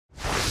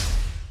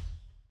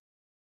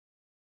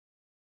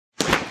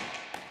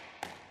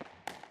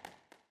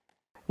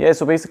Yeah,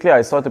 so basically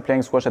I started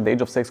playing squash at the age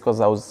of 6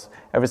 because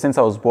ever since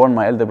I was born,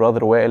 my elder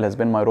brother Wael has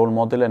been my role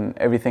model, and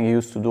everything he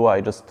used to do,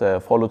 I just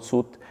followed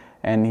suit.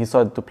 And he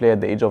started to play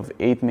at the age of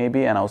 8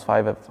 maybe, and I was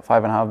five and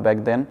a half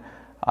back then.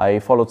 I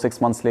followed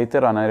 6 months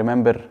later, and I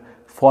remember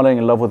falling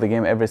in love with the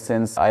game ever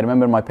since. I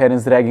remember my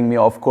parents dragging me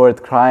off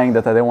court, crying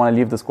that I didn't want to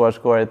leave the squash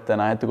court, and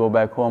I had to go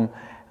back home.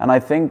 And I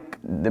think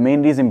the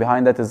main reason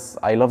behind that is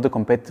I love the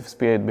competitive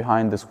spirit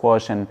behind the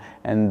squash and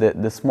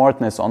the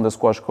smartness on the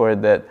squash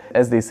court, that,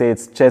 as they say,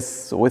 it's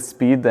chess with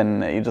speed,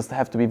 and you just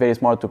have to be very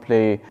smart to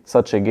play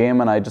such a game.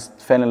 And I just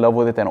fell in love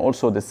with it. And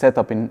also the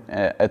setup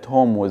at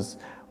home was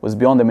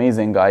beyond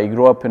amazing. I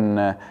grew up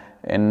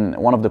in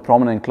one of the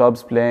prominent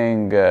clubs,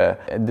 playing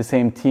the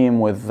same team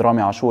with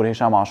Rami Ashour,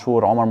 Hisham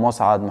Ashour, Omar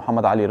Mosad,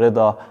 Muhammad Ali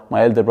Rida,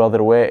 my elder brother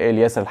Wael,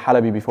 Yasser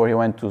Al-Halabi before he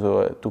went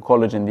to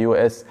college in the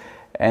US.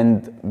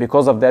 And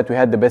because of that, we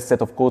had the best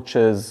set of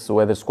coaches,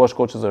 whether squash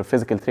coaches or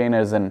physical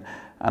trainers. And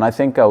I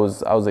think I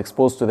was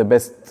exposed to the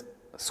best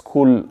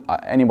school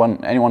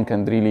anyone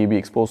can really be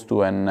exposed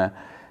to. And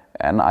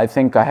I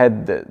think I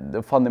had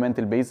the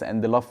fundamental base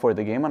and the love for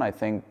the game. And I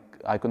think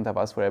I couldn't have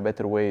asked for a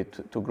better way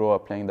to grow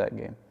up playing that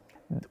game.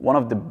 One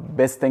of the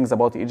best things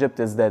about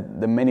Egypt is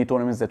that the many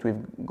tournaments that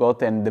we've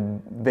got and the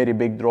very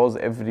big draws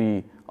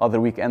every other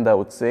weekend, I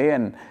would say,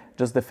 and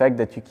just the fact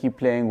that you keep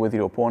playing with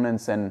your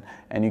opponents and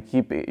you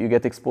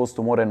get exposed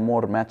to more and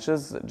more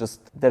matches.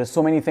 Just there are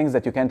so many things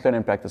that you can't learn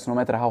in practice, no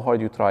matter how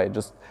hard you try,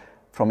 just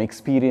from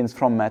experience,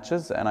 from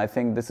matches. And I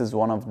think this is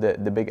one of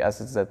the big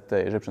assets that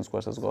Egyptian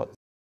squash has got.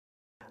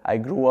 I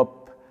grew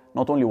up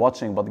not only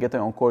watching, but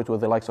getting on court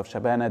with the likes of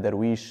Shabana,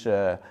 Darwish,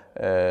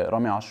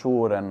 Rami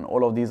Ashour, and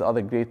all of these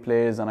other great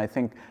players. And I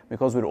think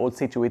because we're all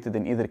situated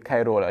in either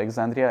Cairo or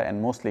Alexandria,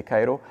 and mostly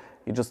Cairo,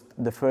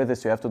 the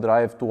furthest you have to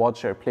drive to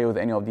watch or play with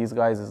any of these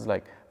guys is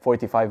like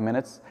 45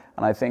 minutes.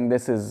 And I think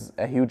this is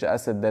a huge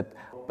asset, that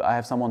I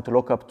have someone to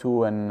look up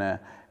to, and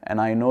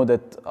I know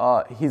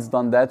that he's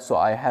done that, so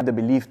I have the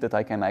belief that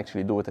I can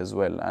actually do it as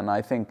well. And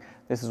I think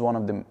this is one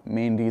of the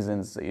main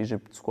reasons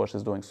Egypt squash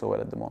is doing so well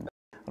at the moment.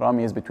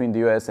 Rami is between the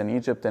US and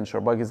Egypt, and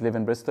Sharbagis live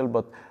in Bristol,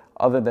 but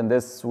other than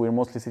this, we're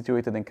mostly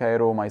situated in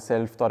Cairo.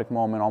 Myself, Tariq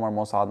Momin, Omar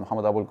Mosad,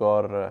 Mohamed Abul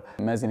Gar,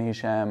 Mazin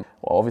Hisham,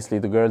 obviously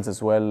the girls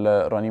as well,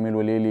 Ranim El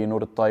Walili,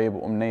 Noor Al-Taib,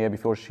 Umnaya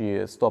before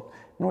she stopped.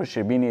 Noor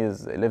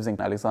Shirbini lives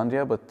in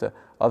Alexandria, but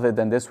other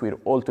than this, we're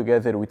all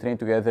together, we train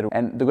together.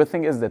 And the good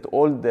thing is that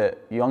all the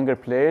younger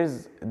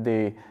players,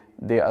 they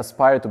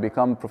aspire to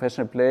become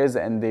professional players,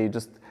 and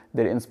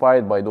they're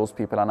inspired by those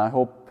people. And I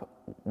hope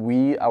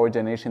our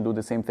generation, do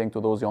the same thing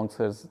to those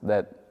youngsters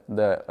that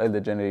the elder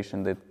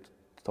generation did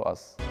to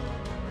us.